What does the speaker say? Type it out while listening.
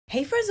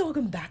Hey friends, and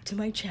welcome back to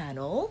my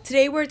channel.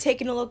 Today we're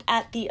taking a look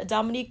at the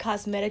Dominique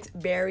Cosmetics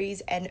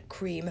Berries and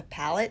Cream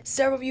palette.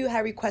 Several of you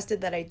have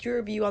requested that I do a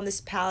review on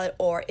this palette,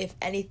 or if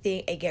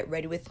anything, a get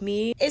ready with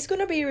me. It's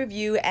going to be a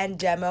review and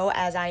demo,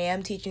 as I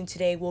am teaching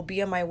today will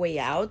be on my way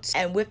out.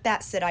 And with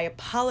that said, I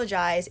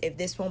apologize if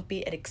this won't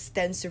be an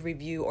extensive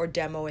review or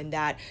demo, in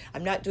that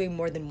I'm not doing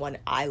more than one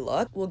eye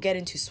look. We'll get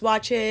into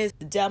swatches,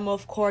 the demo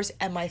of course,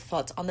 and my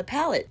thoughts on the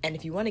palette. And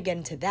if you want to get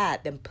into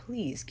that, then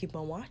please keep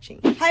on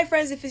watching. Hi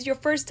friends, if it's your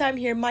first time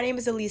here, my name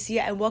is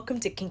Alicia and welcome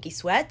to Kinky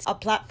Sweat, a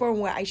platform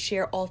where I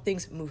share all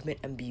things movement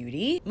and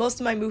beauty. Most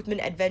of my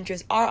movement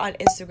adventures are on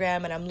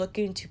Instagram, and I'm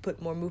looking to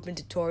put more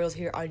movement tutorials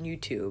here on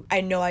YouTube.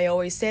 I know I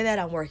always say that,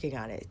 I'm working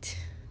on it.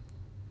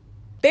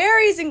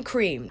 Berries and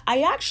Cream.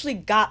 I actually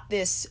got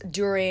this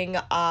during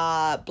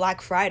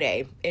Black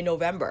Friday in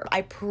November.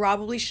 I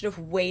probably should have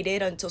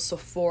waited until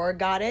Sephora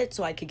got it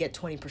so I could get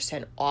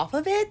 20% off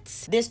of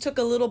it. This took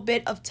a little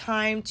bit of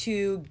time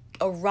to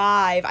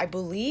arrive. I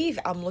believe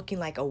I'm looking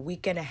like a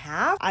week and a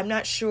half. I'm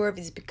not sure if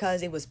it's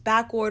because it was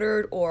back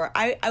ordered or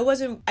I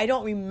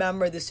don't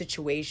remember the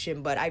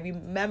situation, but I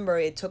remember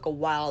it took a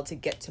while to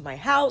get to my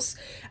house.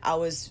 I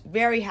was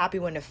very happy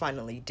when it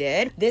finally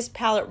did. This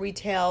palette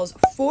retails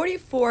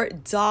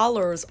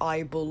 $44,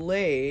 I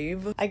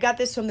believe. I got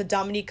this from the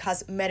Dominique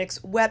Cosmetics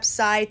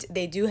website.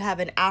 They do have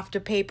an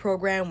afterpay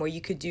program where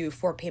you could do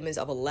 4 payments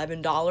of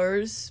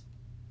 $11.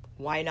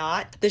 Why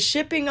not? The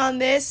shipping on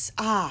this,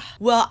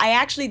 well, I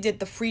actually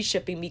did the free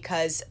shipping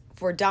because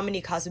for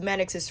Dominique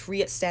Cosmetics, it's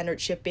free at standard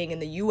shipping in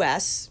the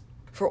US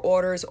for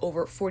orders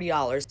over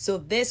 $40. So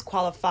this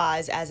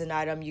qualifies as an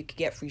item you could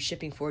get free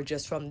shipping for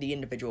just from the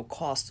individual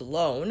cost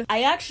alone.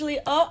 I actually,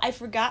 I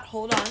forgot,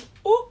 hold on.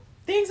 Oh,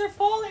 things are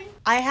falling.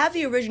 I have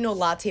the original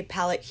latte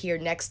palette here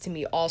next to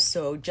me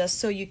also, just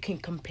so you can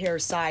compare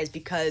size,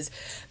 because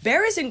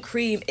Berries and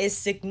Cream is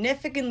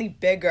significantly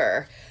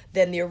bigger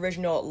than the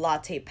original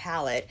latte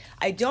palette.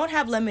 I don't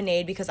have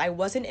Lemonade because I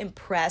wasn't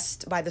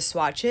impressed by the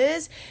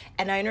swatches,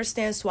 and I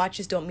understand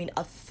swatches don't mean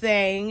a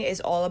thing. It's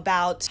all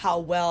about how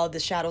well the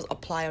shadows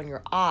apply on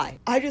your eye.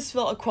 I just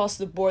felt across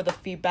the board the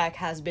feedback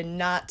has been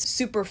not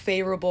super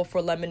favorable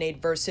for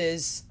Lemonade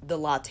versus the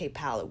latte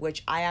palette,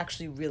 which I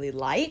actually really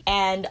like,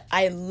 and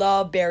I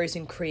love Berries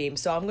and Cream,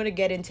 so I'm gonna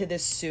get into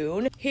this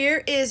soon.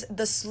 Here is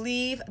the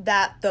sleeve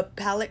that the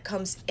palette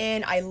comes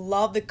in. I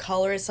love the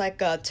color. It's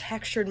like a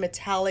textured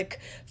metallic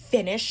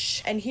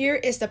finish. And here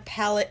is the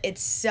palette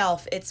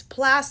itself. It's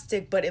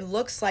plastic, but it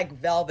looks like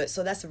velvet,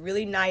 so that's a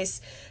really nice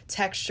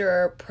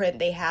texture print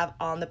they have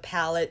on the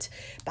palette.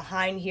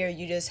 Behind here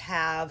you just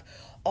have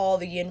all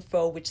the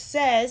info, which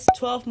says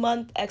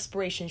 12-month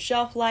expiration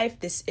shelf life.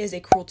 This is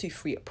a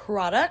cruelty-free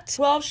product.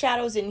 12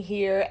 shadows in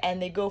here,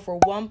 and they go for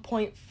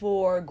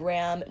 1.4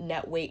 gram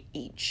net weight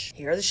each.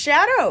 Here are the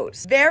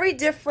shadows. Very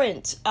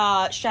different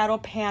shadow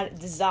pan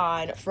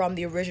design from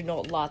the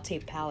original latte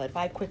palette. If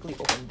I quickly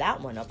open that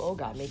one up, oh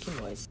god, making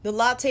noise. The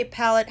latte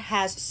palette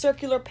has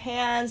circular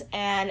pans,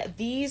 and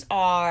these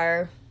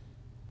are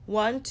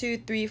 1, 2,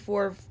 3,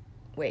 4,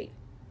 wait,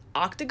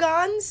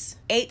 octagons,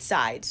 8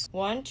 sides.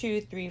 1,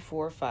 2, 3,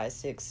 4, 5,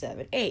 6,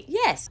 7, 8.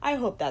 Yes, I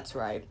hope that's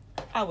right.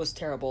 I was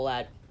terrible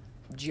at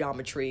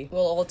geometry,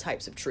 well, all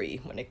types of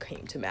tree when it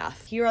came to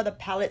math. Here are the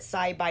palettes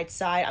side by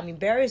side. I mean,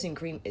 Berries and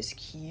Cream is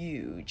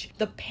huge.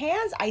 The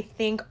pans I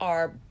think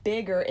are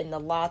bigger in the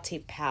latte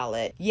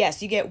palette.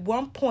 Yes, you get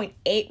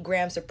 1.8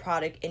 grams of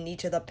product in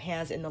each of the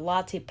pans in the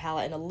latte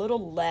palette, and a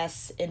little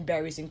less in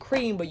Berries and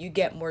Cream, but you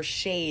get more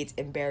shades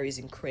in Berries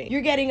and Cream.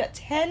 You're getting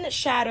 10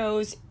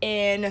 shadows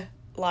in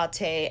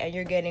latte, and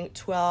you're getting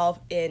 12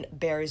 in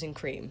Berries and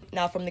Cream.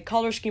 Now, from the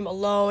color scheme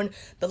alone,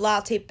 the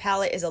latte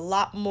palette is a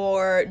lot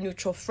more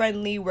neutral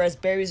friendly, whereas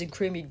Berries and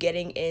Cream, you're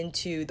getting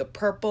into the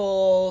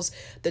purples,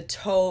 the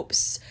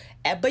taupes,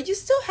 but you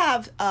still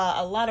have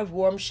a lot of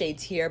warm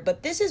shades here.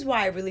 But this is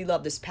why I really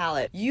love this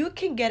palette. You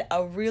can get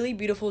a really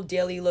beautiful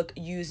daily look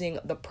using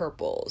the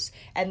purples,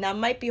 and that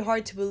might be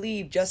hard to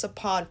believe just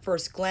upon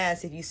first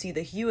glance. If you see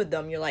the hue of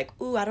them, you're like,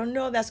 ooh, I don't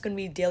know if that's gonna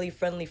be daily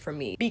friendly for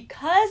me.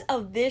 Because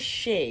of this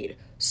shade,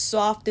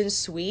 Soft and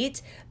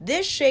Sweet,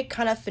 this shade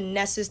kind of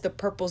finesses the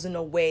purples in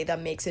a way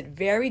that makes it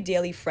very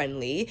daily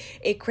friendly.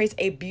 It creates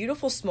a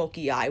beautiful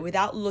smoky eye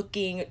without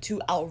looking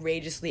too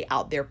outrageously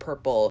out there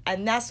purple,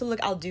 and that's the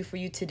look I'll do for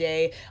you today.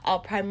 I'll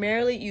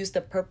primarily use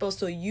the purple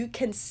so you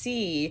can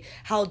see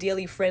how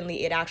daily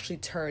friendly it actually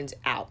turns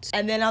out,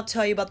 and then I'll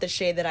tell you about the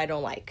shade that I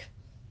don't like.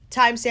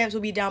 Timestamps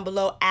will be down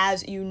below.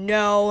 As you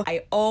know,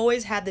 I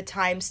always have the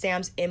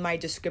timestamps in my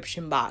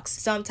description box.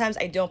 Sometimes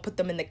I don't put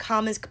them in the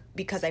comments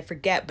because I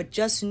forget, but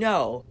just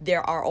know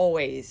there are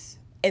always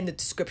in the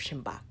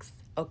description box.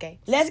 Okay,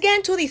 let's get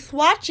into the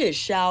swatches,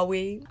 shall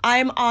we?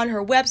 I'm on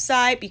her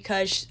website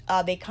because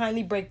they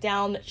kindly break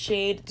down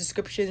shade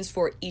descriptions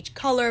for each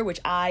color,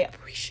 which I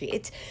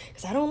appreciate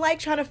because I don't like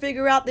trying to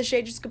figure out the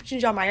shade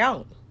descriptions on my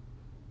own.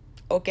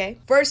 Okay,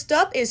 first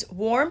up is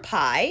Warm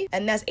Pie,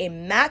 and that's a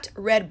matte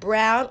red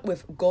brown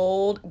with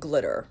gold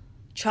glitter.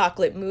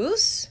 Chocolate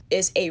Mousse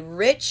is a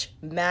rich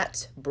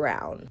matte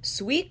brown.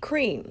 Sweet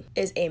Cream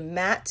is a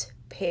matte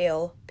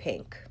pale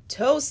pink.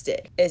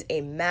 Toasted is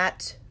a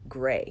matte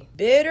gray.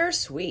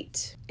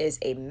 Bittersweet is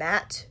a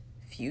matte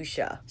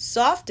fuchsia.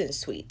 Soft and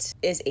Sweet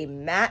is a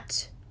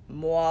matte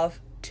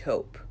mauve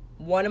taupe.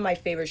 One of my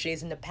favorite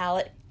shades in the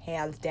palette,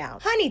 hands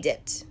down. Honey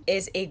Dipped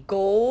is a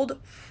gold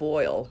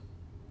foil.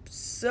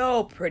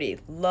 So pretty.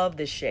 Love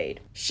this shade.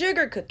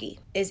 Sugar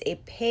Cookie is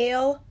a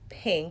pale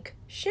pink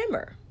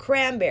shimmer.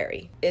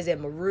 Cranberry is a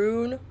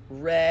maroon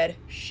red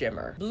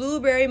shimmer.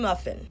 Blueberry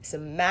Muffin is a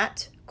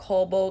matte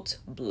cobalt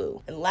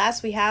blue. And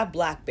last we have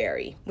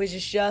Blackberry, which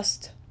is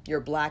just your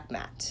black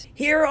matte.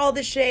 Here are all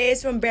the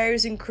shades from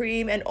Berries and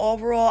Cream, and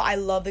overall I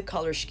love the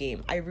color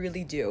scheme. I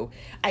really do.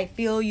 I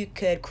feel you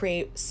could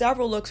create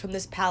several looks from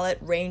this palette,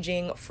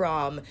 ranging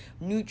from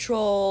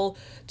neutral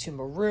to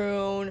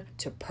maroon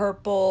to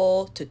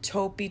purple to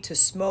taupey to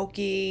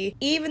smoky.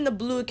 Even the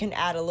blue can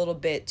add a little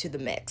bit to the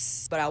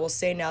mix, but I will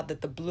say now that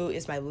the blue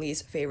is my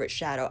least favorite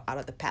shadow out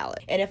of the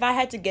palette. And if I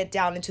had to get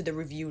down into the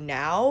review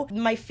now,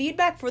 my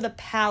feedback for the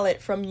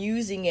palette from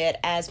using it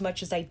as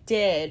much as I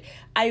did,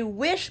 I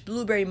wish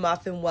Blueberry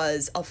Muffin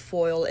was a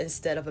foil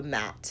instead of a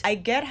matte. I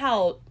get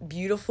how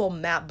beautiful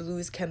matte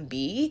blues can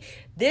be.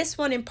 This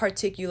one in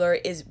particular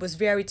was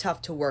very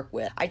tough to work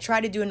with. I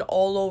tried to do an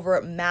all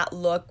over matte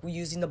look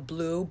using the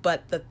blue,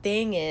 but the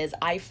thing is,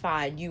 I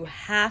find you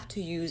have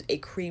to use a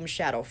cream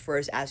shadow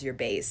first as your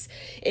base.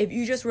 If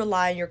you just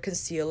rely on your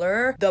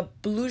concealer, the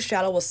blue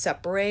shadow will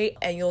separate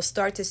and you'll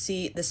start to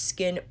see the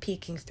skin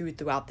peeking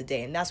throughout the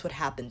day, and that's what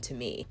happened to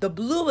me. The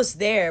blue was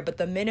there, but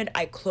the minute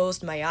I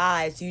closed my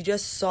eyes, you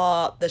just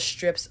saw the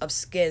strips of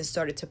skin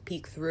started to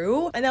peek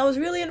through, and that was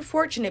really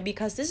unfortunate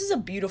because this is a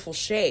beautiful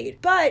shade.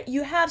 But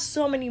you have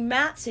so many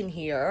mattes in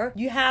here.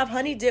 You have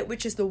Honey Dip,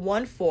 which is the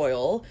one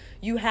foil.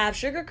 You have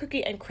Sugar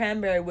Cookie and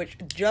Cranberry, which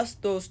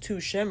just those two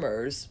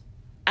shimmers.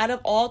 Out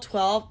of all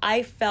 12,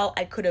 I felt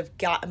I could have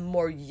gotten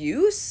more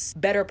use,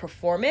 better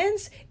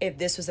performance if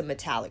this was a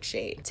metallic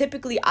shade.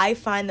 Typically, I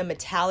find the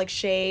metallic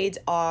shades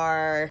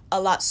are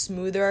a lot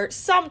smoother.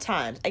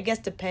 Sometimes, I guess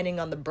depending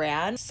on the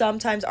brand,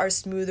 sometimes are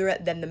smoother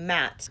than the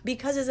matte.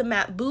 Because it's a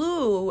matte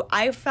blue,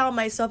 I found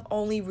myself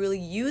only really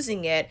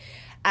using it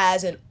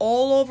as an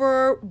all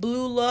over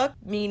blue look,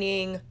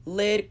 meaning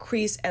lid,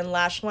 crease, and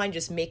lash line,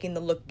 just making the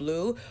look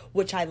blue,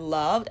 which I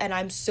loved. And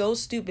I'm so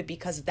stupid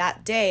because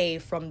that day,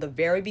 from the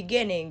very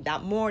beginning,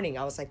 that morning,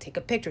 I was like, take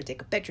a picture,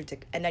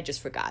 and I just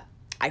forgot.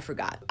 I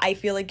forgot. I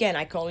feel, again,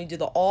 I can only do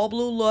the all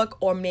blue look,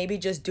 or maybe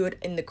just do it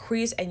in the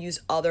crease and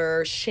use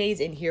other shades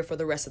in here for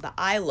the rest of the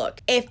eye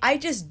look. If I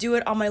just do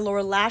it on my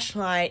lower lash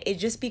line, it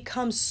just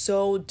becomes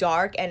so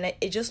dark and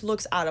it just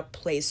looks out of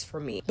place for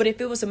me. But if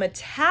it was a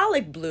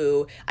metallic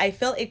blue, I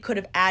felt it could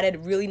have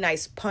added really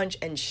nice punch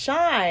and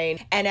shine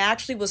and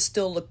actually will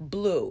still look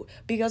blue.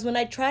 Because when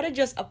I try to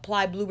just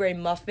apply Blueberry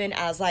Muffin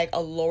as like a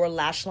lower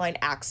lash line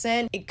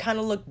accent, it kind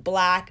of looked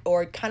black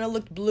or it kind of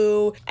looked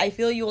blue. I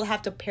feel you will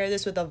have to pair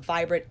this with a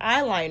vibrant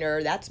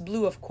eyeliner that's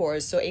blue, of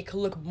course, so it could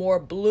look more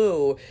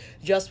blue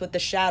just with the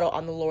shadow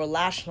on the lower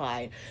lash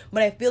line.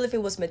 But I feel if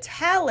it was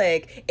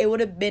metallic, it would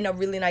have been a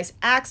really nice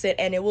accent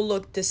and it will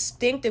look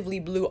distinctively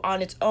blue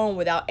on its own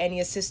without any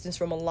assistance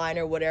from a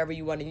liner, whatever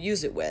you want to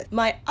use it with.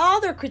 My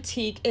other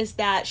critique is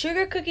that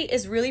Sugar Cookie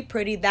is really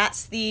pretty.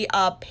 That's the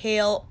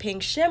pale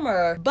pink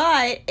shimmer,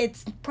 but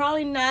it's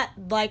probably not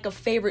like a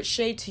favorite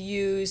shade to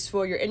use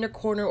for your inner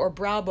corner or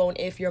brow bone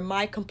if you're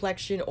my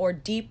complexion or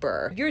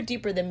deeper. If you're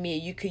deeper than me,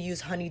 you could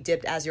use Honey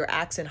Dipped as your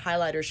accent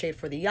highlighter shade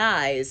for the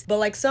eyes, but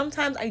like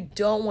sometimes I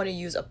don't want to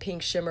use a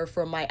pink shimmer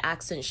for my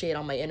accent shade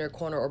on my inner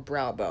corner or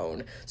brow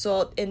bone.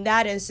 So in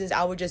that instance,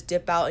 I would just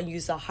dip out and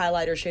use the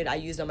highlighter shade I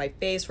used on my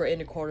face for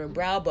inner corner and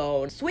brow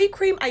bone. Sweet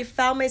Cream, I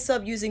found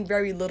myself using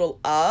very little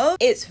of.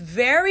 It's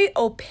very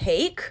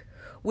opaque,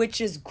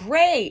 which is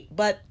great,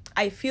 but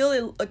I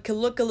feel it could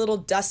look a little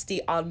dusty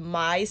on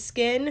my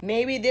skin.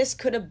 Maybe this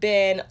could have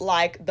been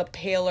like the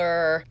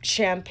paler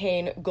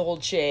champagne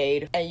gold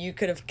shade and you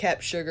could have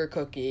kept Sugar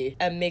Cookie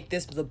and make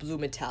this the blue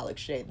metallic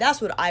shade. That's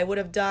what I would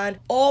have done.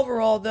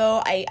 Overall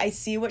though, I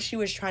see what she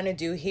was trying to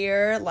do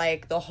here.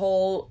 Like the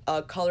whole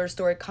color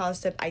story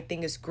concept I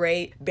think is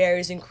great.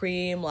 Berries and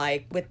Cream,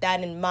 like with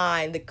that in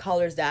mind, the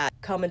colors that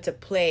come into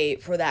play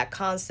for that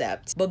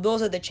concept. But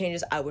those are the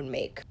changes I would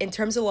make. In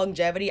terms of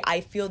longevity, I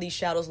feel these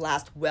shadows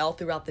last well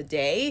throughout the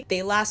day.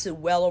 They lasted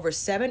well over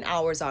 7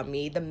 hours on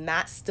me. The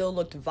matte still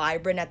looked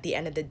vibrant at the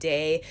end of the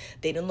day.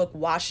 They didn't look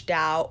washed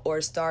out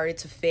or started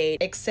to fade,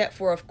 except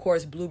for, of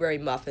course, Blueberry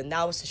Muffin.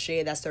 That was the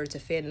shade that started to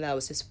fade and I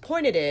was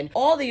disappointed in.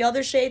 All the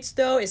other shades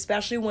though,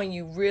 especially when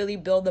you really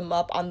build them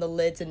up on the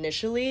lids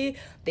initially,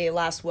 they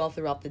last well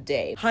throughout the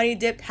day. Honey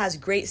Dipped has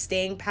great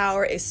staying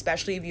power,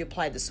 especially if you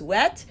apply the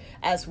sweat,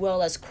 as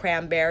well as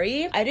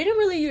Cranberry. I didn't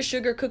really use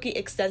Sugar Cookie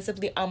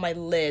extensively on my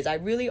lids. I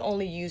really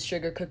only used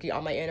Sugar Cookie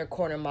on my inner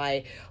corner,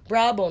 my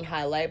brow bone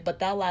highlight, but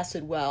that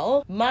lasted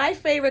well. My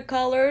favorite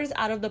colors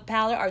out of the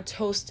palette are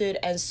Toasted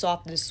and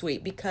Soft and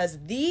Sweet because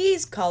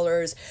these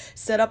colors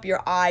set up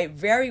your eye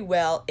very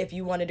well if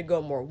you wanted to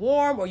go more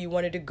warm or you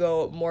wanted to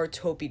go more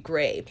taupey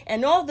gray.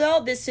 And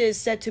although this is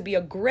said to be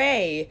a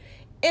gray,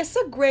 It's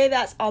a gray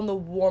that's on the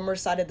warmer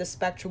side of the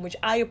spectrum, which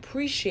I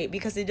appreciate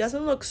because it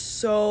doesn't look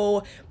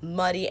so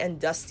muddy and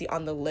dusty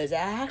on the lids. It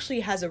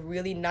actually has a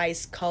really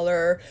nice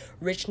color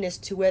richness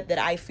to it that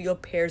I feel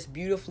pairs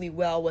beautifully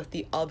well with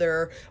the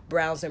other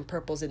browns and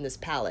purples in this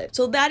palette.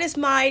 So that is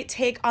my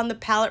take on the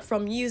palette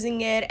from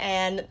using it,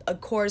 and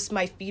of course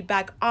my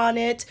feedback on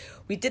it.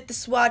 We did the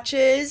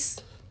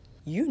swatches.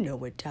 You know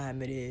what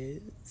time it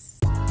is.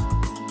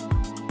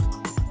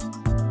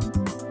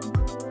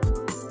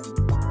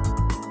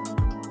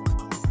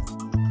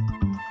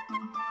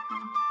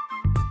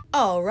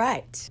 All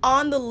right,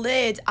 on the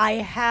lids I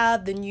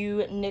have the new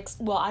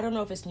NYX, well, I don't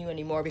know if it's new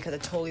anymore because I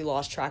totally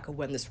lost track of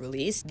when this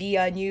released, the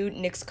new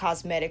NYX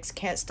Cosmetics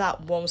Can't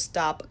Stop Won't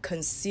Stop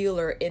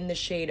concealer in the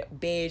shade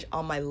Beige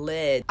on my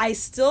lid. I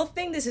still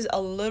think this is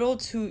a little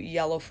too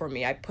yellow for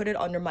me. I put it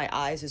under my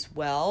eyes as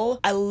well.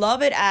 I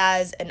love it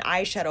as an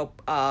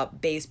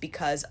eyeshadow base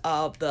because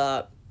of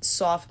the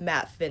soft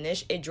matte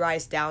finish it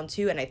dries down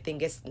to, and I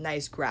think it's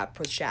nice grab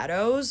for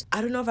shadows.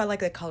 I don't know if I like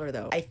the color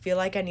though. I feel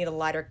like I need a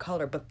lighter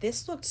color, but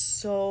this looks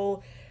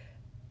so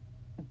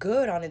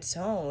good on its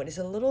own. It's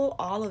a little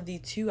olivey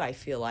too, I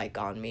feel like,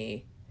 on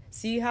me.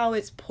 See how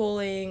it's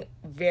pulling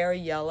very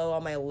yellow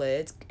on my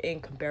lids in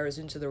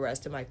comparison to the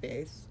rest of my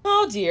face?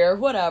 Oh dear,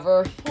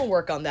 whatever. We'll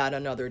work on that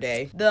another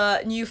day.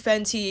 The new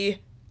Fenty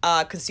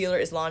concealer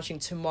is launching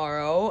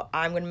tomorrow.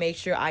 I'm gonna make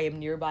sure I am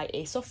nearby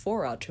a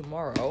Sephora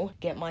tomorrow,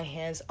 get my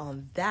hands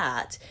on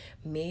that,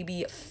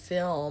 maybe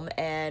film,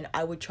 and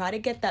I would try to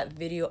get that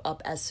video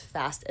up as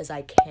fast as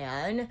I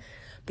can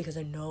because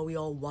I know we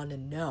all want to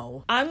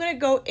know. I'm gonna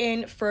go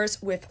in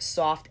first with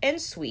Soft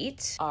and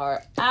Sweet.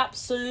 Are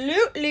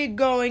absolutely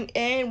going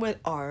in with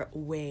our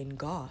Wayne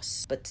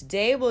Goss, but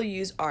today we'll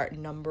use our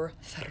number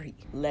 3.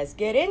 Let's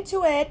get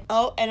into it.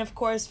 Oh, and of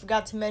course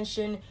forgot to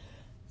mention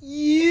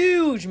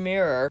huge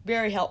mirror,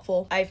 very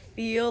helpful. I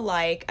feel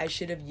like I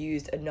should have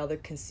used another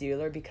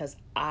concealer because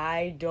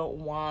I don't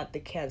want the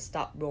Can't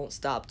Stop Won't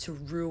Stop to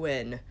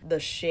ruin the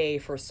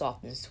shade for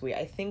Soft and Sweet.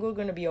 I think we're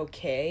gonna be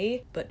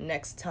okay, but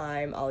next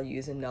time I'll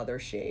use another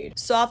shade.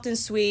 Soft and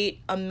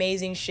Sweet,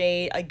 amazing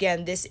shade.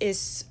 Again, this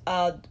is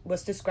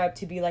what's described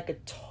to be like a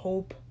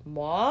taupe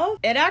mauve.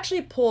 It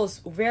actually pulls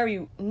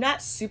very,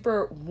 not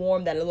super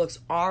warm that it looks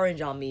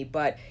orange on me,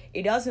 but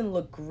it doesn't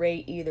look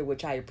gray either,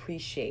 which I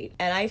appreciate.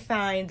 And I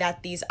find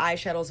that these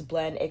eyeshadows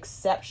blend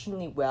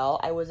exceptionally well.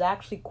 I was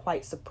actually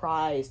quite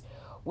surprised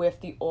with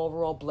the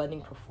overall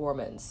blending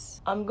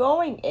performance. I'm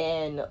going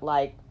in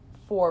like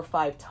 4 or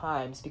 5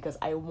 times because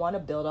I want to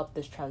build up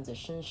this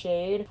transition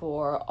shade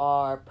for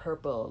our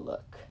purple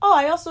look. Oh,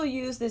 I also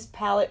use this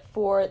palette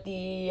for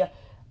the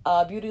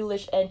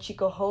Beautylish and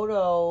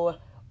Chikuhodo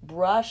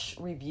brush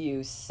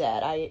review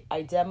set. I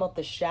demoed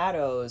the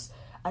shadows.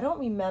 I don't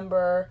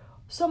remember,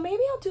 so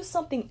maybe I'll do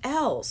something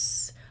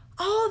else.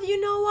 Oh, you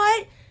know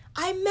what?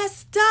 I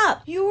messed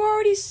up. You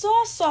already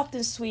saw Soft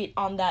and Sweet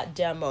on that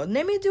demo.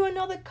 Let me do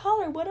another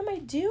color. What am I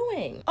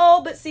doing?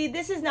 Oh, but see,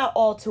 this is not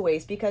all to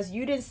waste because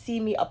you didn't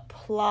see me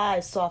apply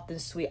Soft and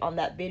Sweet on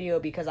that video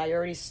because I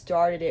already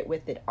started it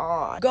with it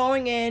on.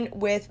 Going in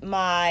with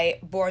my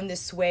Born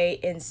This Way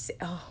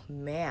oh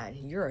man,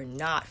 you're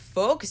not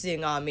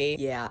focusing on me.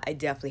 Yeah, I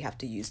definitely have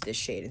to use this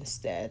shade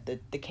instead.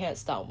 The Can't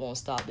Stop Won't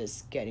Stop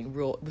is getting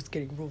real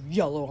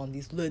yellow on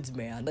these lids,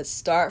 man. Let's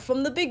start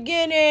from the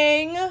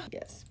beginning.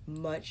 Yes,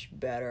 much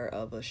better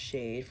of a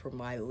shade for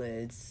my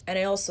lids, and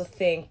I also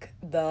think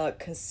the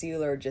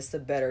concealer just a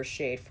better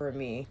shade for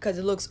me because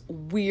it looks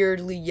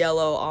weirdly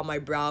yellow on my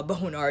brow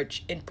bone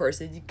arch in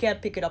person. You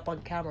can't pick it up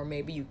on camera,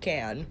 maybe you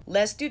can.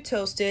 Let's do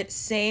Toasted,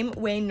 same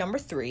way, number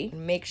 3.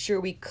 Make sure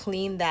we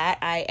clean that.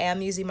 I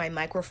am using my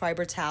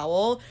microfiber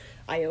towel.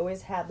 I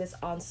always have this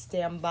on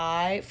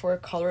standby for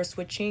color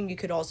switching. You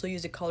could also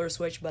use a color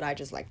switch, but I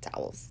just like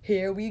towels.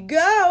 Here we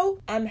go.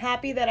 I'm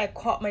happy that I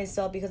caught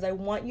myself because I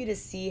want you to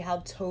see how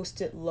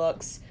toasted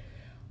looks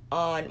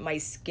on my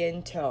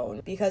skin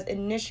tone, because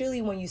initially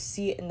when you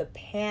see it in the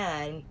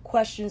pan,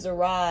 questions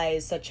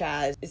arise such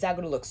as, is that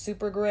going to look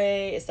super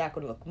gray? Is that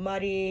going to look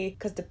muddy?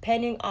 Because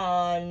depending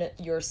on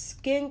your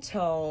skin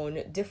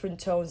tone, different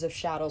tones of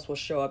shadows will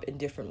show up in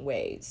different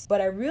ways.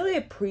 But I really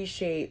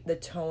appreciate the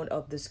tone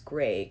of this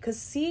gray, because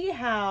see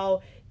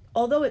how,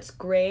 although it's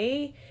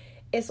gray,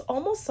 it's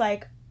almost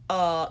like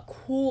a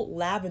cool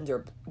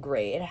lavender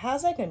gray. It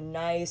has like a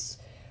nice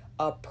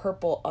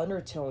purple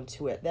undertone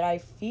to it that I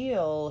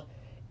feel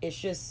it's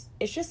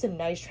just a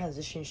nice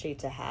transition shade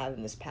to have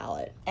in this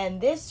palette. And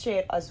this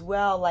shade as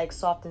well, like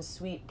Soft and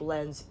Sweet,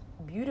 blends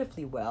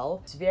beautifully well.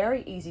 It's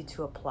very easy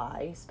to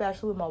apply,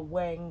 especially with my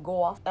Wayne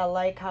Goss. I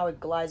like how it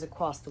glides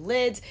across the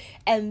lids.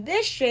 And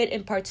this shade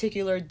in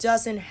particular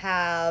doesn't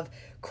have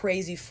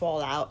crazy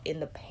fallout in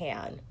the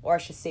pan, or I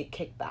should say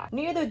kickback.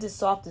 Neither does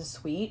Soft and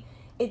Sweet.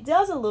 It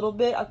does a little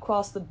bit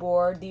across the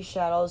board. These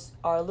shadows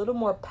are a little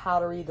more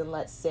powdery than,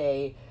 let's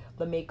say,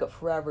 the Makeup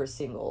Forever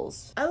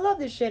singles. I love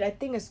this shade. I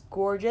think it's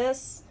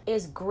gorgeous.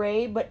 It's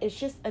gray, but it's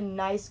just a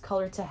nice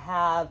color to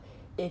have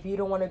if you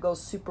don't want to go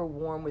super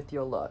warm with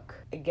your look.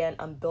 Again,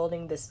 I'm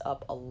building this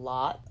up a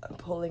lot. I'm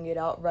pulling it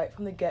out right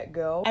from the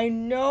get-go. I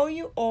know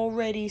you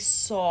already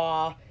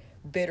saw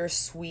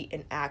Bittersweet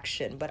in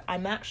action, but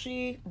I'm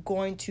actually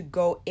going to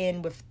go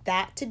in with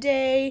that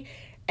today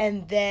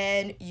and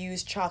then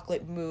use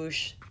Chocolate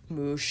Mousse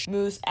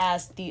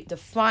as the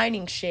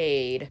defining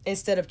shade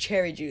instead of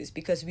Cherry Juice,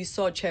 because we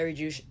saw Cherry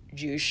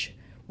Juice.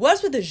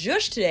 What's with the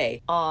zhush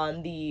today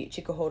on the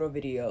Chikuhodo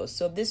videos?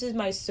 So this is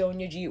my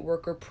Sonia G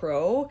Worker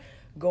Pro,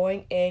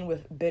 going in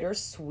with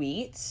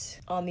Bittersweet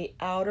on the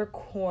outer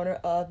corner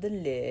of the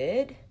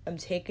lid. I'm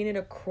taking it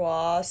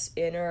across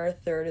inner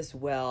third as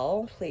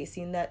well,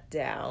 placing that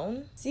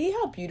down. See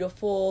how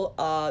beautiful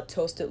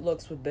Toasted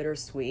looks with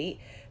Bittersweet?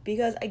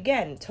 Because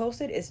again,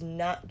 Toasted is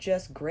not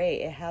just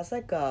gray. It has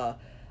like a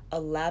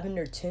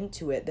lavender tint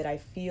to it that I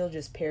feel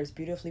just pairs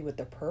beautifully with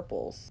the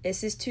purples.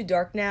 Is this too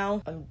dark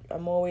now?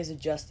 I'm always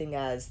adjusting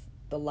as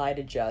the light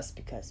adjusts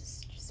because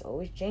it's just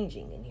always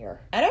changing in here.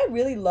 And I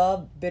really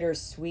love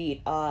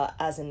Bittersweet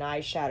as an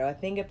eyeshadow. I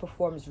think it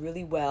performs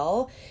really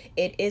well.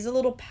 It is a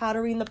little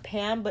powdery in the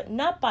pan, but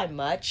not by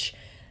much.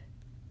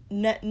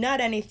 Not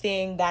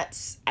anything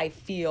that's, I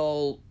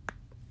feel,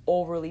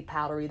 overly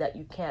powdery that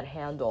you can't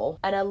handle.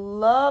 And I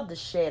love the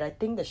shade. I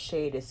think the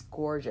shade is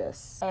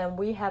gorgeous. And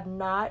we have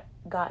not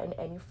gotten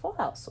any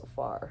fallout so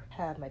far.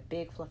 Have my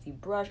big fluffy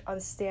brush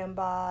on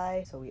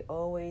standby, so we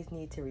always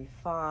need to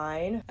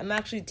refine. I'm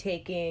actually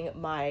taking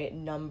my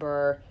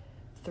number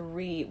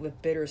 3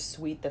 with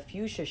Bittersweet, the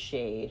fuchsia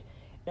shade,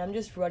 and I'm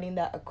just running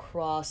that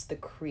across the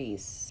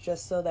crease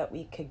just so that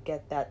we could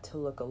get that to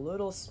look a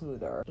little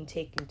smoother. I'm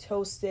taking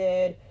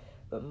Toasted,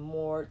 but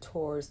more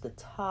towards the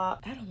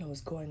top. I don't know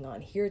what's going on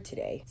here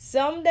today.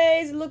 Some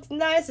days it looks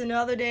nice and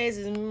other days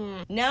is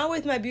Now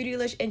with my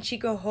Beautylish and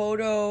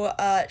Chikuhodo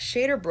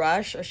shader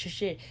brush, or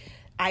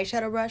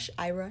eyeshadow brush,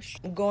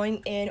 I'm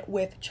going in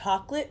with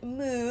Chocolate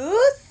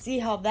Mousse. See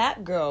how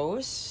that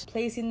goes.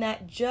 Placing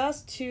that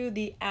just to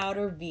the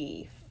outer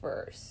V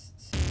first.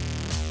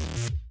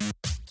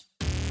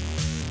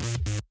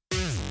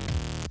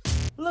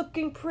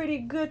 Looking pretty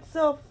good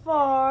so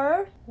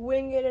far.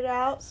 Winging it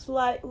out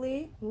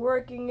slightly,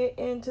 working it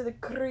into the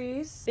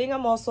crease. I think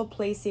I'm also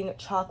placing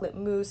Chocolate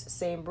Mousse,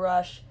 same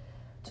brush,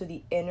 to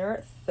the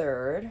inner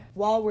third.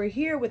 While we're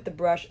here with the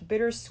brush,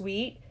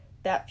 Bittersweet,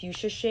 that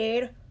fuchsia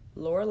shade,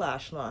 lower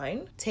lash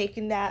line.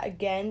 Taking that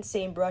again,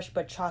 same brush,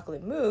 but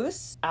Chocolate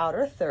Mousse,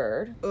 outer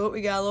third. Oh,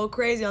 we got a little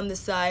crazy on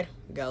this side.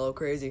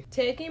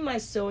 Taking my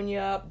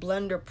Sonia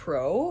Blender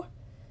Pro,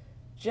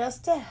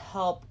 just to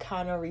help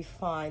kind of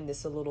refine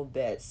this a little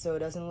bit so it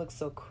doesn't look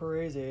so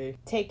crazy.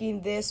 Taking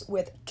this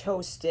with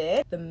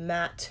Toasted, the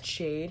matte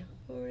shade.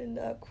 We're in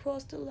the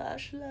across the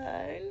lash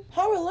line.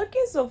 How we're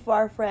looking so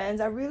far,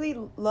 friends. I really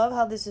love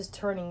how this is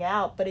turning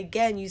out. But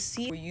again, you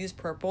see we use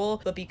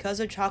purple, but because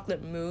of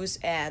Chocolate Mousse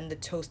and the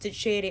Toasted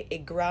shade,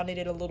 it grounded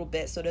it a little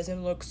bit so it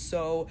doesn't look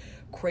so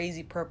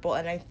crazy purple.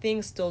 And I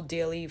think still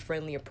daily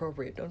friendly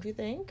appropriate, don't you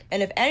think?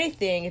 And if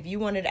anything, if you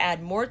wanted to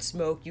add more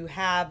smoke, you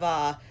have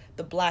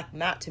the black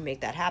matte to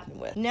make that happen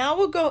with. Now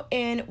we'll go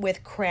in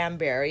with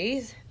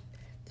Cranberries.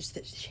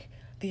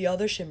 The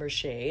other shimmer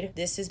shade.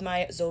 This is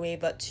my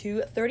Zoeva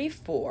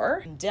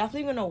 234. I'm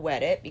definitely gonna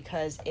wet it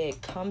because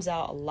it comes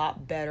out a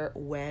lot better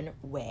when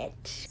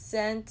wet.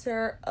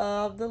 Center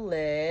of the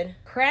lid.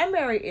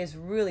 Cranberry is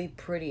really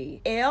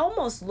pretty. It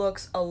almost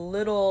looks a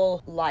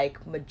little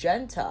like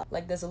magenta.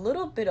 Like there's a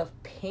little bit of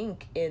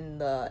pink in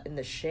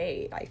the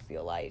shade, I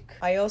feel like.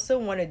 I also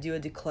want to do a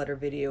declutter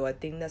video. I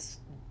think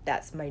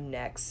that's my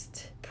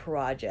next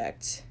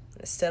project. I'm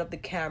gonna set up the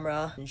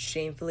camera and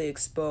shamefully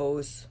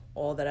expose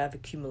all that I've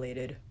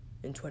accumulated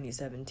in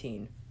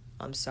 2017.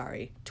 I'm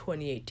sorry,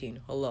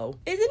 2018. Hello.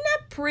 Isn't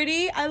that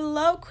pretty? I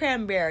love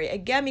Cranberry.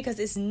 Again, because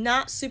it's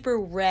not super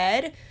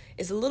red.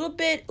 It's a little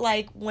bit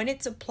like when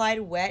it's applied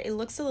wet, it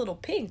looks a little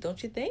pink,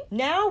 don't you think?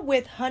 Now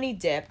with Honey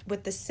Dipped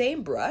with the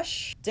same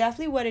brush,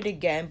 definitely wet it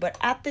again, but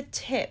at the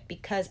tip,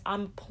 because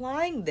I'm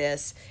applying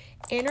this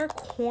inner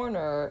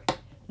corner,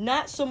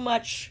 not so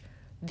much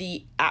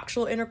the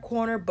actual inner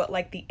corner, but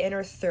like the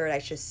inner third, I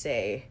should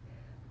say,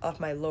 of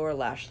my lower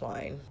lash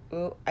line.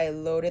 Ooh, I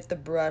loaded the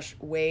brush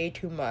way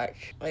too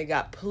much. I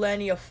got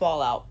plenty of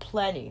fallout,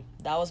 plenty.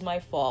 That was my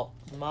fault,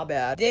 my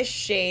bad. This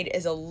shade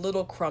is a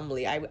little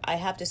crumbly. I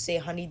have to say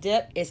Honey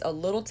Dip is a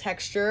little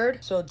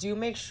textured, so do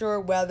make sure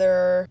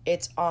whether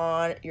it's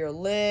on your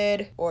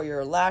lid or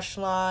your lash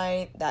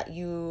line that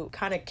you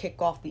kind of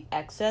kick off the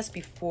excess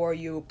before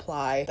you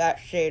apply that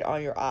shade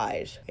on your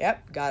eyes.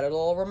 Yep, got it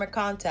all over my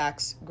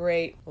contacts.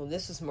 Great. Well,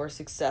 this is more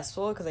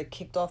successful because I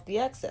kicked off the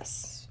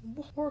excess.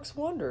 Works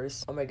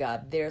wonders. Oh my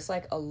god, there's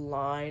like a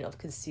line of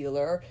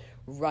concealer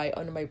right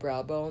under my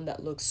brow bone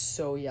that looks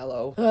so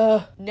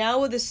yellow. Now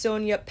with the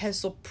Sonia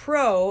Pencil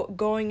Pro,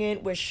 going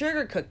in with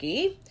Sugar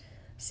Cookie.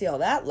 See how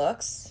that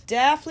looks.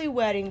 Definitely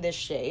wetting this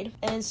shade.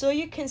 And so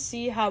you can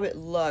see how it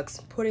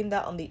looks, putting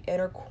that on the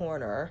inner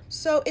corner.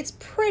 So it's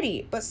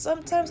pretty, but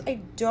sometimes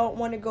I don't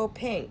want to go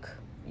pink,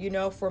 you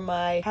know, for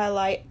my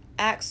highlight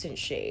accent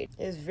shade.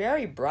 It's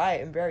very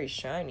bright and very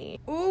shiny.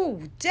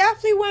 Ooh,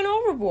 definitely went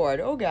overboard.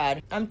 Oh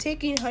God. I'm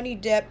taking Honey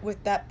Dip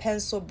with that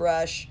pencil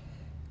brush,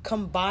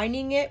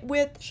 combining it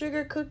with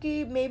Sugar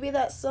Cookie. Maybe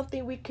that's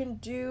something we can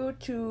do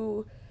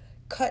to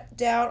cut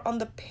down on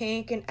the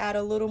pink and add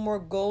a little more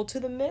gold to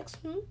the mix.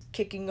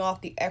 Kicking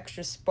off the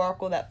extra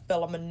sparkle that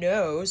fell on my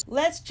nose.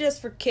 Let's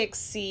just for kicks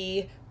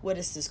see, what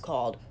is this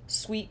called?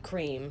 Sweet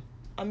cream.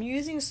 I'm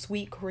using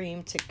sweet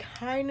cream to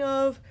kind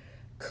of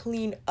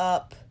clean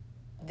up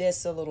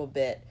this a little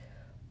bit,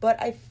 but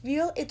I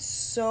feel it's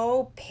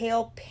so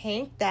pale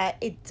pink that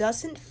it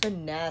doesn't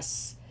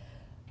finesse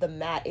the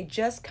matte. It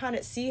just kind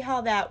of, see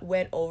how that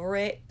went over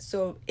it,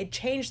 so it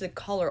changed the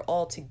color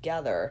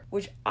altogether,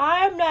 which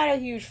I'm not a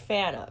huge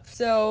fan of.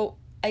 So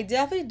I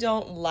definitely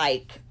don't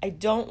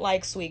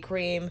like sweet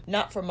cream,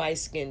 not for my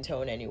skin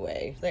tone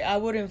anyway. Like, I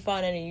wouldn't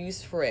find any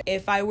use for it.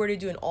 If I were to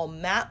do an all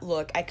matte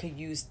look, I could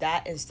use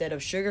that instead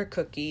of Sugar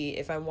Cookie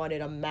if I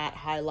wanted a matte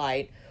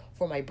highlight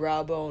for my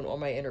brow bone or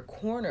my inner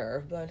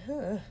corner. But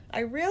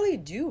I rarely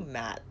do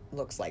matte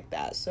looks like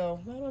that,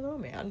 so I don't know,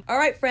 man. All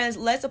right, friends,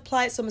 let's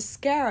apply some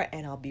mascara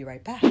and I'll be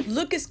right back.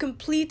 Look is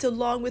complete.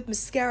 Along with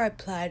mascara, I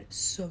applied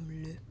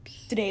some lips.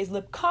 Today's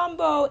lip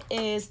combo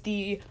is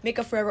the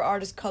Makeup Forever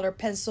Artist Color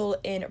Pencil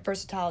in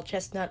Versatile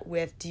Chestnut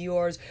with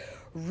Dior's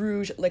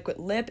Rouge Liquid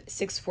Lip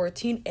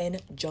 614 in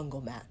Jungle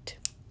Matte.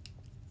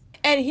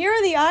 And here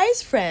are the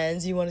eyes,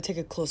 friends. You want to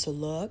take a closer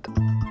look?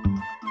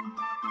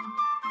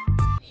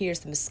 Here's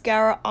the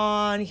mascara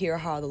on. Here are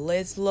how the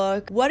lids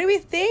look. What do we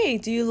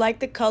think? Do you like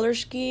the color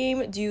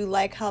scheme? Do you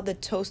like how the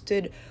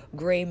toasted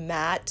gray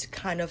matte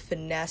kind of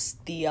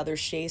finessed the other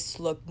shades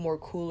to look more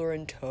cooler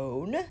in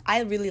tone?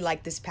 I really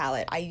like this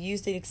palette. I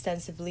used it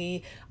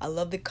extensively. I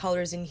love the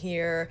colors in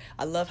here.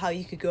 I love how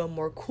you could go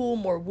more cool,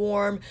 more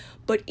warm,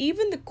 but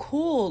even the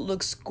cool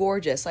looks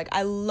gorgeous. Like,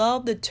 I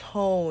love the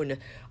tone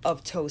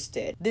of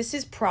toasted. This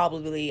is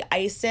probably,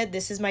 I said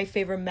this is my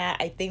favorite matte.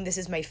 I think this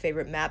is my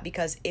favorite matte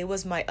because it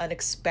was my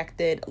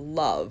unexpected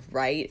love,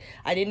 right?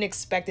 I didn't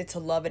expect it to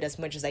love it as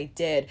much as I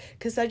did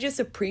because I just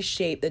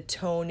appreciate the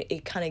tone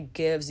it kind of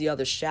gives the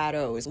other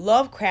shadows.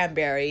 Love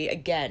Cranberry.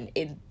 Again,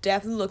 it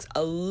definitely looks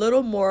a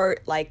little more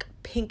like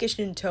pinkish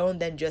in tone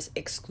than just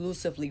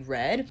exclusively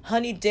red.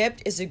 Honey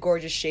Dipped is a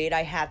gorgeous shade.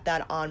 I had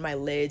that on my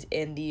lid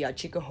in the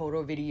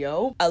Chikuhoro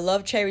video. I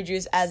love Cherry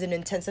Juice as an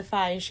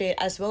intensifying shade,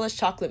 as well as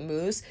Chocolate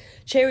Mousse.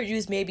 Cherry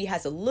Juice maybe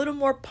has a little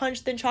more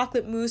punch than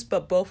Chocolate Mousse,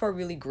 but both are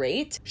really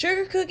great.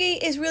 Sugar Cookie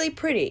is really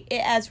pretty. It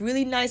adds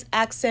really nice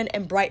accent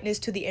and brightness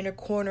to the inner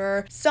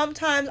corner.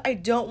 Sometimes I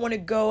don't want to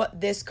go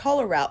this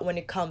color route when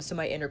it comes to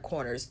my inner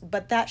corners,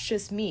 but that's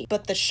just me.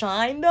 But the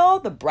shine though,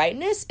 the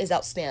brightness is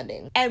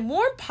outstanding. And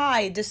Warm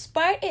Pie, despite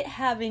it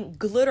having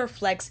glitter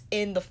flecks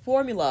in the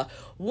formula,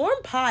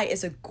 Warm Pie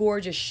is a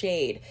gorgeous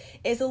shade.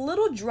 It's a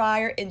little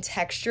drier in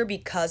texture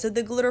because of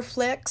the glitter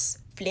flecks.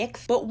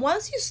 But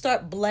once you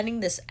start blending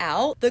this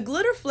out, the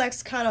glitter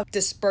flecks kind of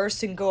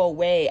disperse and go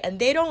away, and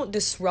they don't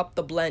disrupt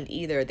the blend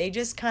either. They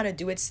just kind of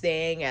do its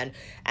thing, and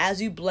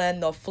as you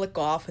blend, they'll flick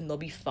off and they'll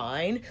be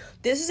fine.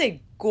 This is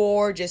a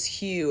gorgeous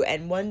hue,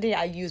 and one day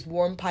I used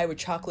Warm Pie with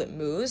Chocolate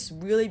Mousse.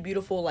 Really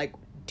beautiful, like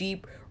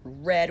deep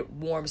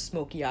red warm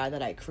smoky eye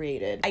that I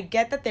created. I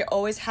get that there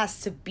always has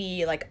to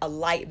be like a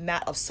light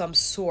matte of some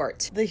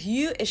sort. The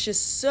hue is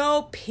just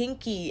so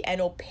pinky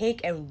and opaque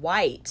and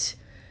white.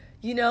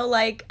 You know,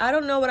 like, I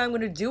don't know what I'm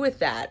gonna do with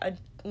that.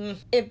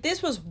 If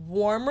this was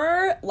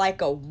warmer,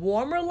 like a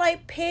warmer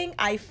light pink,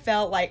 I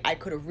felt like I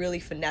could have really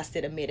finessed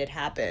it and made it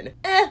happen.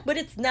 But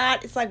it's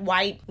not. It's like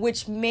white,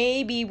 which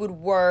maybe would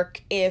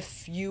work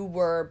if you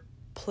were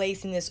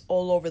placing this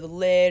all over the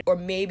lid, or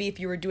maybe if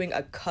you were doing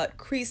a cut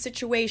crease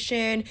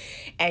situation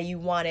and you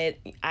wanted,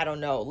 I don't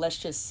know, let's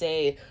just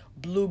say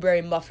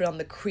blueberry muffin on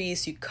the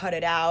crease, you cut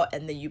it out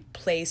and then you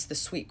place the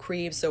sweet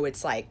cream so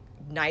it's like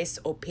nice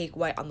opaque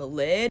white on the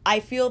lid. I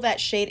feel that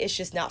shade is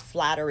just not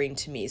flattering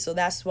to me, so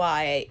that's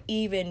why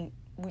even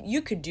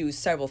you could do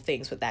several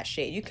things with that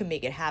shade. You can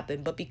make it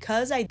happen, but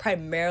because I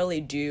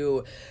primarily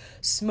do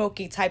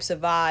smoky types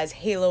of eyes,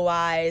 halo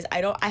eyes,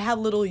 I have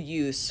little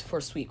use for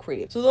sweet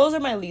cream. So those are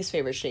my least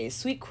favorite shades.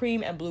 Sweet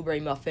cream and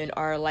blueberry muffin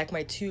are like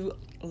my two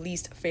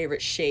least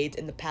favorite shades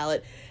in the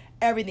palette.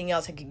 Everything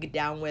else I could get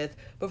down with,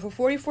 but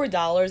for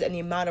 $44 and the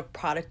amount of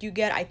product you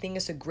get, I think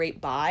it's a great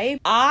buy.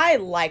 I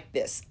like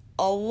this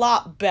a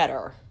lot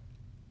better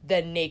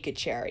than Naked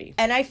Cherry.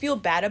 And I feel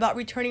bad about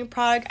returning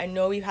product. I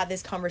know we've had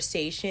this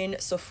conversation.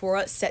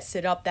 Sephora sets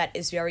it up that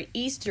it's very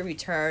easy to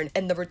return,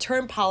 and the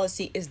return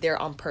policy is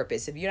there on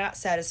purpose. If you're not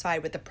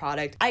satisfied with the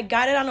product, I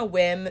got it on a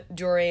whim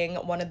during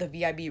one of the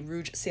VIB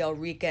Rouge sale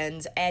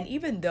weekends, and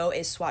even though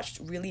it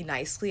swatched really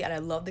nicely and I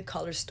love the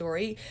color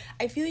story,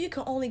 I feel you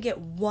can only get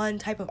one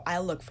type of eye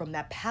look from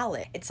that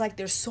palette. It's like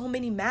there's so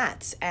many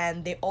mattes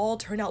and they all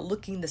turn out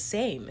looking the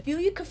same. I feel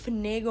you could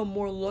finagle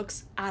more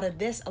looks out of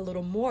this a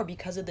little more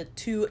because of the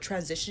two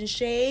transition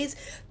shades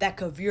that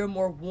could veer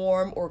more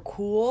warm or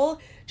cool.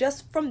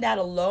 Just from that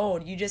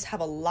alone, you just have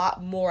a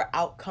lot more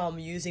outcome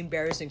using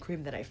berries and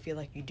cream than I feel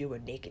like you do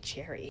with Naked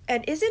Cherry.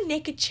 And isn't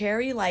Naked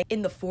Cherry like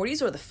in the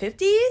 40s or the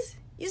 50s?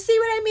 You see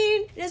what I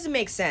mean? It doesn't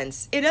make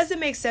sense. It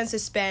doesn't make sense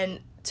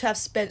to have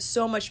spent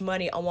so much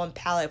money on one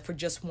palette for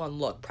just one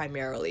look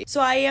primarily. So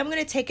I am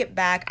gonna take it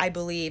back, I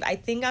believe. I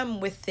think I'm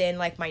within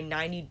like my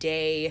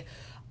 90-day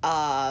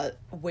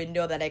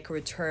window that I could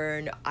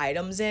return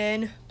items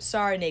in.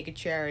 Sorry, Naked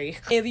Cherry.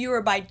 If you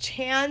were by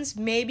chance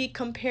maybe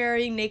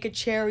comparing Naked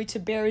Cherry to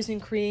Berries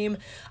and Cream,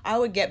 I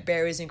would get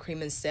Berries and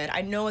Cream instead.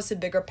 I know it's a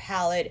bigger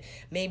palette,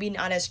 maybe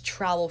not as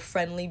travel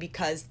friendly,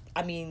 because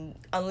I mean,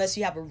 unless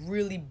you have a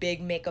really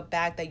big makeup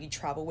bag that you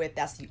travel with,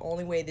 that's the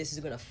only way this is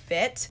gonna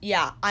fit.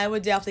 Yeah, I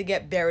would definitely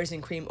get Berries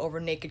and Cream over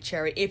Naked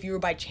Cherry if you were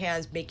by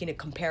chance making a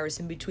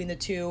comparison between the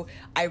two.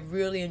 I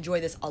really enjoy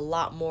this a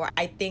lot more.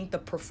 I think the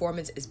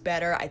performance is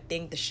better. I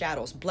think the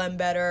shadows blend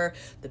better,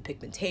 the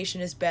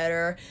pigmentation is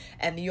better,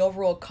 and the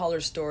overall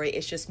color story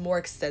is just more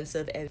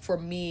extensive and, for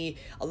me,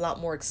 a lot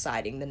more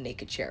exciting than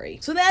Naked Cherry.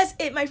 So that's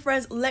it, my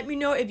friends. Let me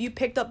know if you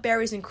picked up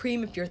Berries and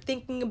Cream, if you're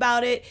thinking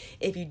about it.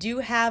 If you do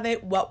have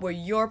it, what were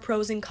your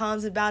pros and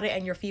cons about it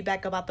and your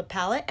feedback about the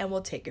palette, and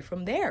we'll take it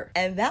from there.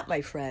 And that,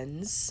 my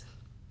friends,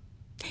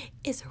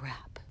 is a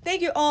wrap.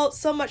 Thank you all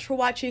so much for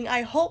watching.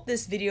 I hope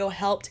this video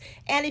helped,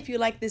 and if you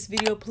like this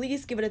video,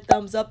 please give it a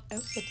thumbs up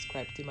and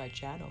subscribe to my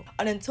channel.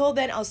 And until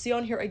then, I'll see you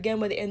on here again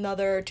with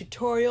another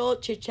tutorial,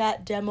 chit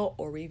chat, demo,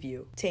 or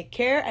review. Take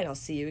care, and I'll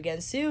see you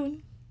again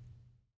soon.